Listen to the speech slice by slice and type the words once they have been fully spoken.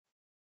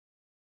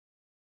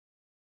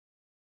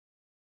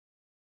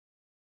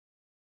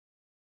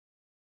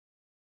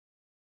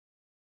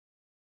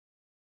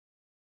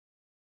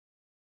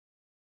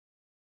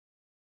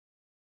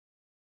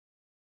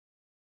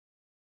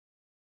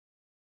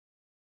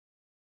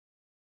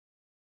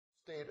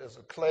state as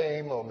a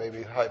claim or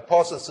maybe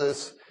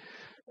hypothesis.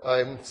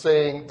 I'm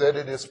saying that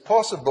it is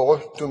possible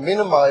to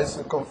minimize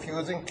the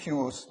confusing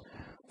cues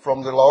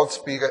from the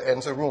loudspeaker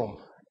and the room.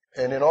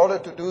 And in order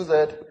to do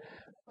that,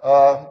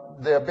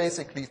 there are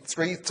basically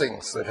three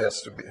things that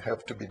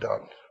have to be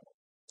done.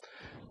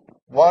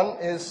 One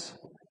is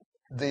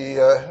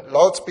the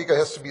loudspeaker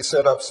has to be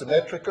set up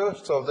symmetrical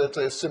so that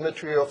the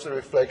symmetry of the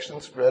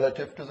reflections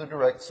relative to the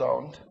direct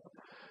sound.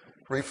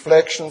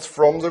 Reflections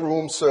from the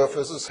room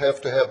surfaces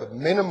have to have a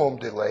minimum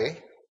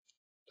delay.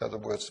 In other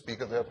words,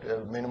 speakers have to have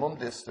a minimum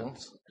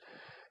distance.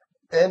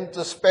 And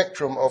the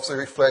spectrum of the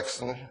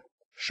reflection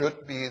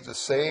should be the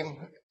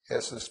same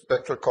as the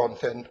spectral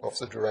content of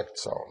the direct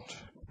sound.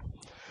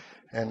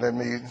 And let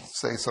me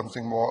say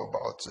something more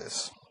about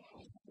this.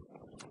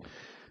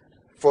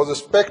 For the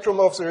spectrum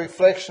of the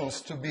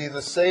reflections to be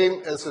the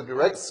same as the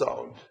direct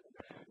sound,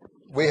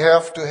 we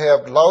have to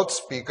have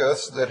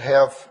loudspeakers that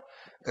have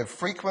a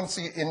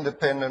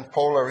frequency-independent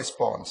polar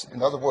response.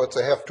 In other words,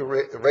 they have to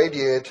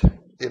radiate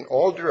in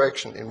all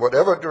directions, in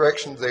whatever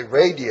direction they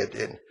radiate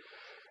in.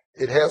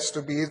 It has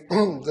to be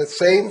the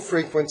same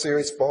frequency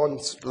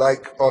response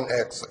like on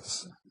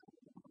axis.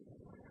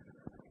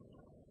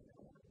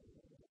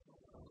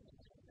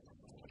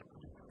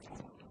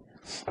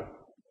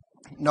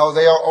 Now,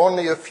 there are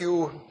only a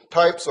few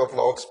types of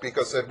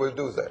loudspeakers that will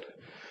do that.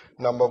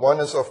 Number one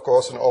is, of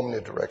course, an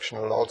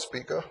omnidirectional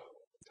loudspeaker.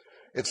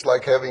 It's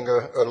like having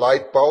a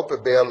light bulb, a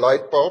bare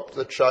light bulb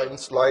that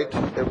shines light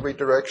every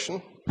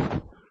direction,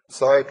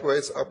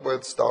 sideways,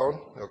 upwards, down,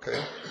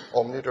 okay,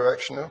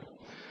 omnidirectional.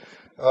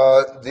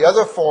 The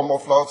other form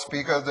of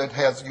loudspeaker that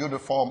has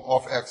uniform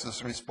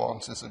off-axis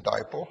response is a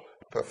dipole,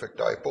 perfect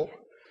dipole.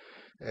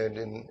 And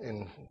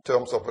in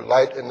terms of a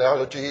light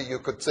analogy, you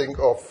could think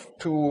of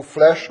two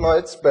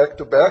flashlights back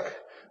to back,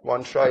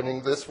 one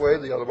shining this way,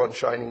 the other one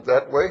shining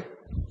that way.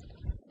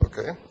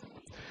 Okay.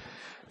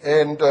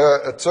 And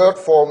a third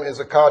form is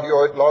a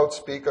cardioid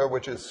loudspeaker,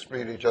 which is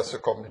really just a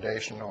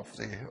combination of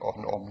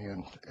an omni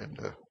and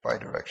the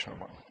bidirectional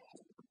one.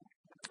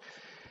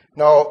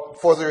 Now,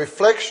 for the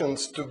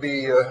reflections to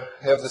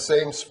have the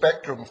same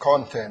spectrum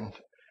content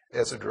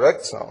as a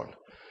direct sound,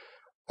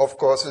 of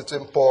course, it's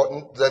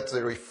important that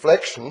the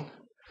reflection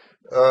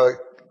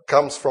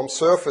comes from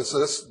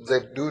surfaces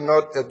that do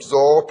not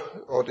absorb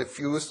or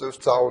diffuse the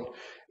sound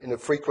in a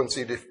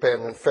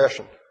frequency-dependent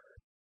fashion.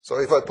 So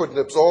if I put an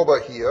absorber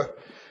here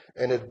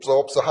and it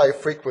absorbs the high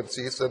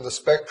frequencies, then the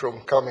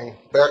spectrum coming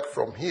back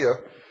from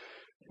here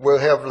will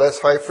have less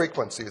high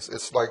frequencies.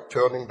 It's like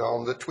turning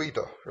down the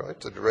tweeter, right?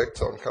 The direct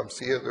sound comes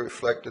here, the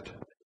reflected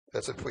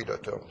as a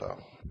tweeter turned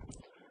down.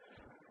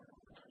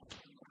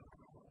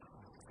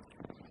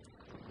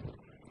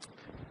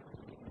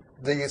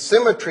 The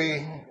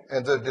symmetry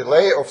and the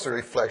delay of the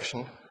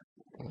reflection,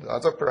 the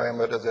other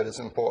parameter that is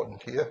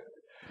important here,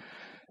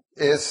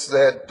 is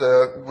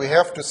that we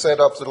have to set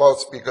up the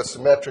loudspeaker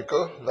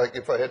symmetrical. Like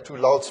if I had two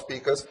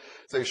loudspeakers,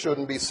 they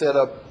shouldn't be set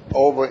up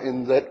over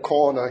in that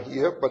corner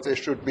here, but they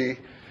should be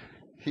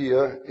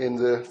here in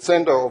the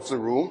center of the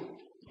room.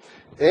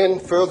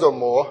 And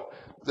furthermore,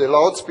 the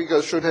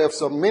loudspeaker should have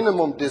some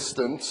minimum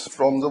distance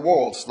from the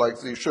walls. Like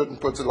you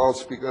shouldn't put the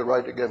loudspeaker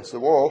right against the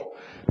wall,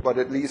 but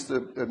at least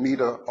a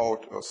meter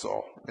out or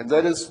so. And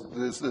that is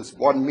this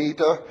 1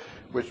 meter,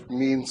 which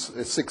means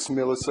a 6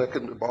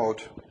 millisecond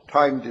about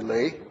time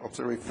delay of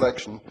the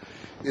reflection,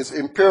 is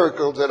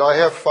empirical that I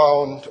have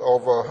found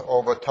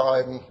over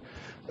time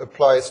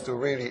applies to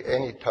really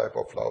any type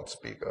of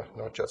loudspeaker,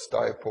 not just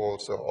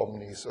dipoles or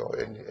omnis or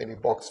any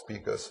box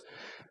speakers.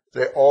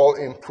 They all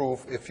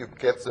improve if you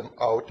get them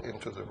out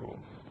into the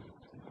room.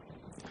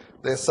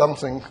 There's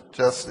something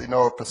just in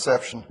our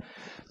perception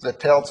that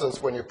tells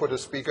us when you put a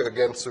speaker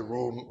against the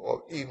room,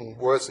 or even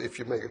worse, if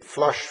you make it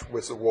flush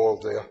with the wall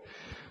there,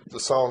 the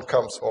sound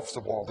comes off the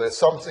wall. There's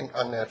something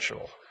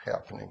unnatural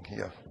happening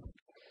here.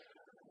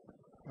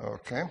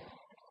 Okay.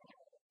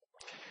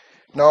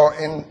 Now,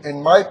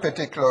 in my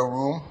particular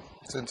room,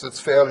 since it's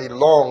fairly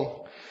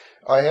long,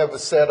 I have a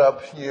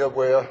setup here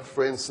where,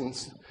 for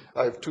instance,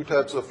 I have two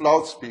types of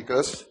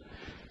loudspeakers,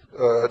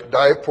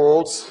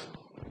 dipoles,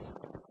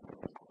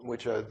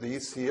 which are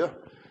these here,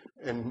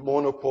 and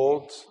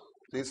monopoles,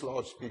 these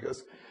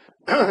loudspeakers.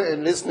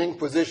 And listening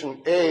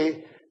position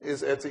A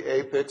is at the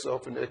apex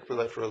of an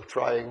equilateral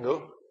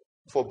triangle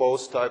for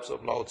both types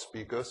of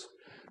loudspeakers.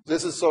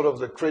 This is sort of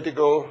the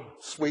critical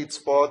sweet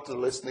spot, the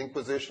listening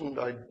position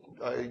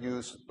I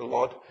use a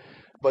lot.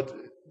 But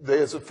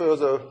there's a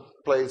further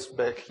place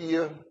back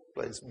here,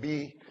 place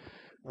B,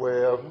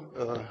 where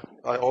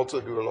I also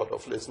do a lot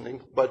of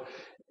listening. But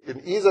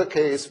in either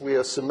case, we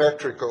are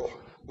symmetrical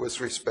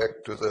with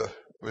respect to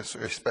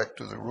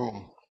the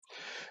room.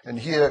 And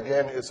here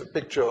again is a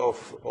picture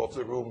of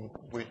the room,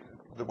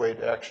 the way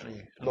it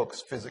actually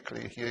looks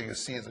physically. Here you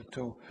see the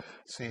two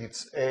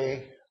seats,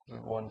 A, the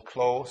one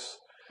close,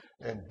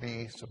 and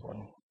B, the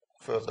one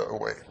further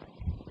away.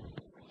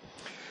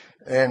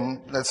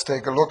 And let's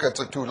take a look at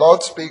the two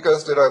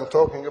loudspeakers that I'm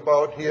talking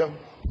about here.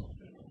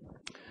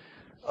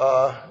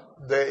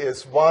 There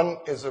is one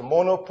is a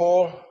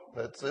monopole,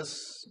 that's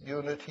this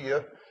unit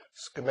here,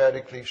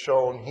 schematically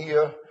shown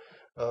here.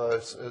 A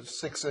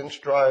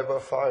 6-inch driver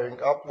firing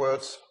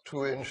upwards,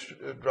 2-inch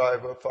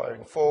driver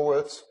firing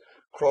forwards,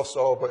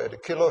 crossover at a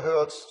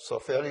kilohertz, so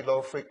fairly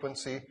low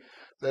frequency.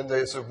 Then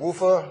there's a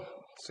woofer,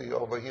 see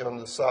over here on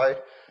the side,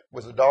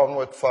 with a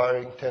downward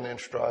firing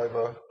 10-inch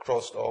driver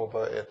crossed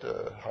over at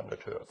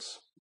 100 hertz.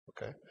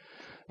 Okay.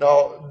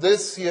 Now,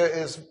 this here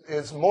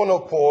is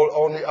monopole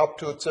only up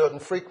to a certain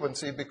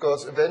frequency,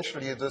 because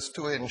eventually this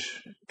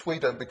 2-inch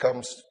tweeter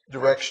becomes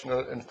directional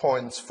and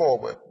points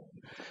forward.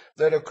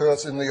 That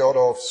occurs in the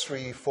order of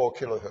 3-4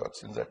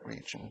 kilohertz in that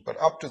region. But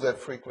up to that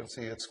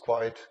frequency, it's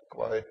quite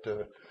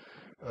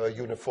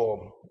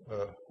uniform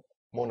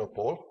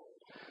monopole.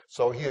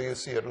 So here you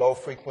see at low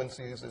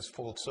frequencies it's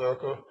full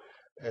circle,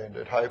 and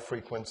at high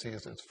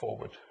frequencies it's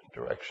forward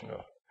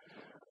directional.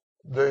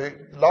 The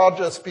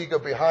larger speaker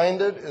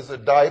behind it is a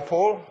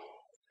dipole,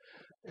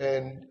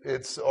 and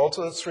it's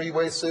also a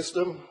 3-way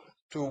system.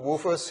 2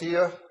 woofers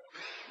here,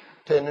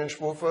 10-inch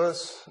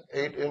woofers,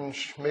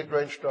 8-inch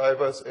mid-range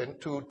drivers, and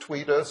 2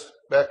 tweeters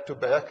back to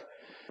back.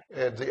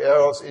 And the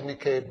arrows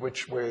indicate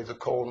which way the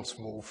cones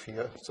move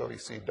here. So you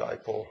see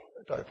dipole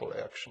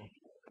action.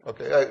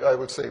 Okay, I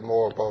will say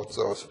more about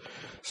those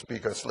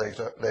speakers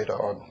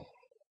later on.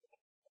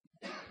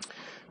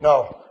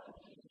 Now,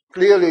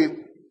 clearly,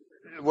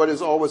 what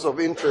is always of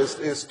interest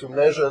is to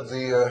measure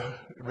the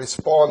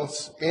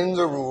response in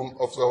the room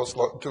of those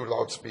 2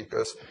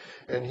 loudspeakers.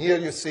 And here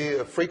you see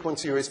a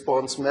frequency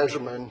response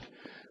measurement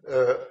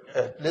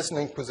at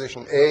listening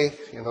position A,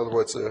 in other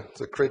words,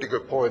 the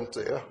critical point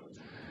there.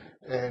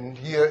 And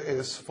here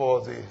is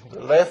for the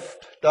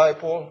left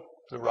dipole,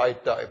 the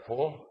right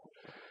dipole.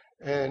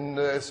 And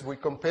as we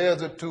compare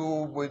the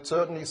two, we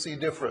certainly see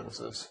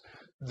differences.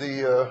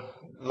 The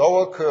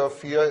lower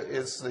curve here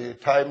is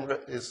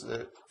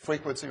the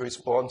frequency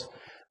response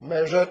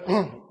measured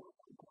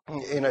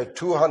in a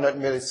 200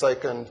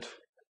 millisecond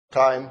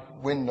time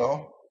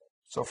window,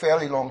 so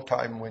fairly long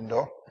time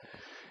window,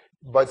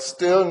 but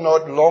still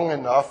not long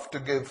enough to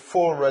give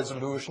full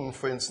resolution,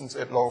 for instance,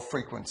 at low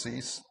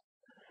frequencies.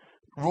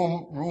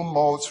 Room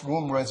modes,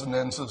 room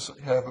resonances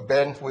have a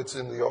bandwidth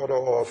in the order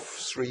of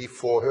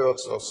 3-4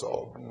 hertz or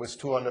so. And with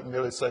 200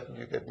 milliseconds,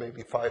 you get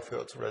maybe 5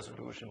 hertz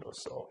resolution or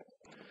so.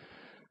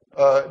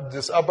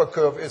 This upper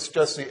curve is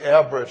just the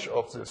average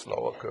of this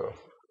lower curve.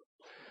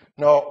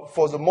 Now,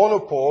 for the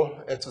monopole,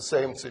 at the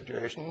same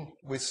situation,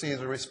 we see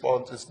the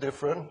response is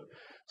different.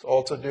 It's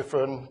also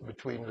different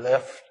between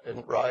left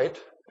and right.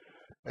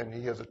 And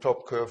here the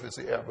top curve is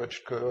the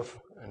average curve,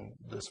 and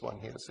this one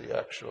here is the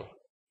actual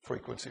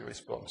frequency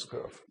response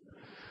curve.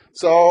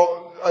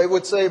 So I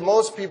would say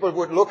most people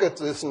would look at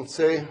this and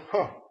say,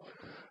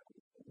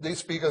 these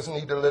speakers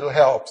need a little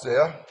help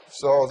there.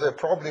 So there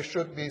probably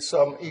should be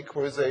some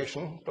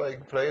equalization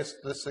taking place.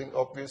 This thing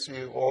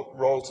obviously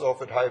rolls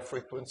off at high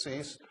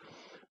frequencies.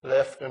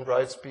 Left and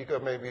right speaker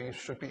maybe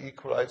should be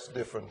equalized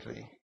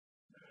differently.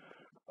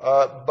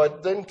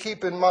 But then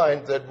keep in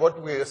mind that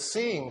what we are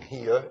seeing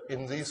here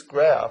in these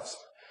graphs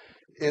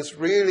is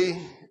really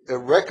a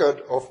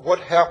record of what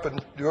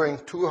happened during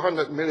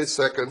 200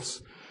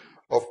 milliseconds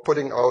of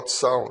putting out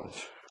sound.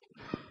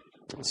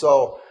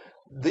 So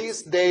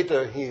these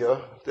data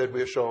here that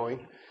we're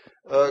showing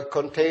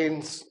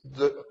contains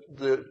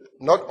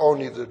not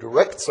only the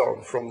direct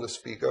sound from the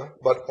speaker,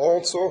 but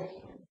also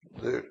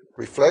the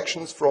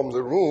reflections from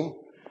the room,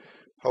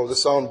 how the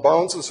sound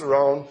bounces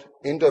around,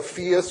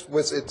 interferes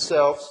with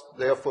itself,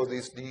 therefore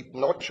these deep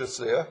notches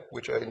there,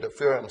 which are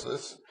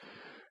interferences,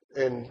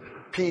 and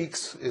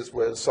peaks is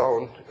where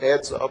sound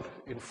adds up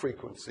in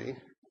frequency.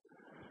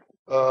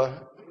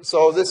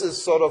 So this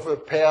is sort of a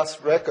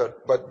past record,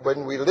 but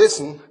when we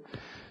listen,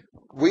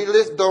 we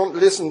don't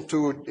listen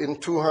to in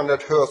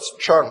 200 hertz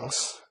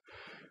chunks.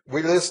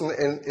 We listen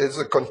it's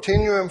a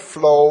continuum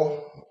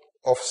flow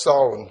of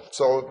sound.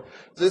 So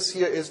this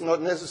here is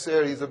not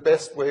necessarily the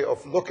best way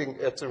of looking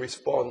at the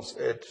response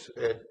at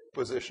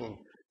position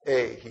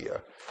A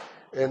here.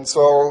 And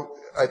so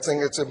I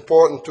think it's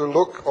important to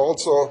look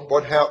also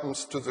what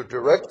happens to the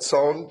direct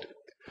sound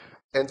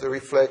and the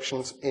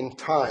reflections in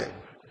time.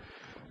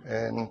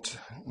 And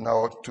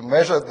now to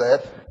measure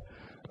that,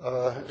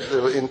 a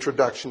little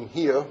introduction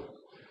here.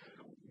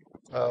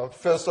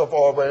 First of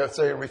all, when I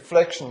say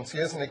reflections,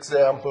 here's an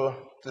example.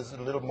 This is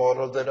a little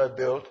model that I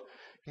built.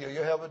 Here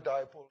you have a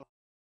dipole.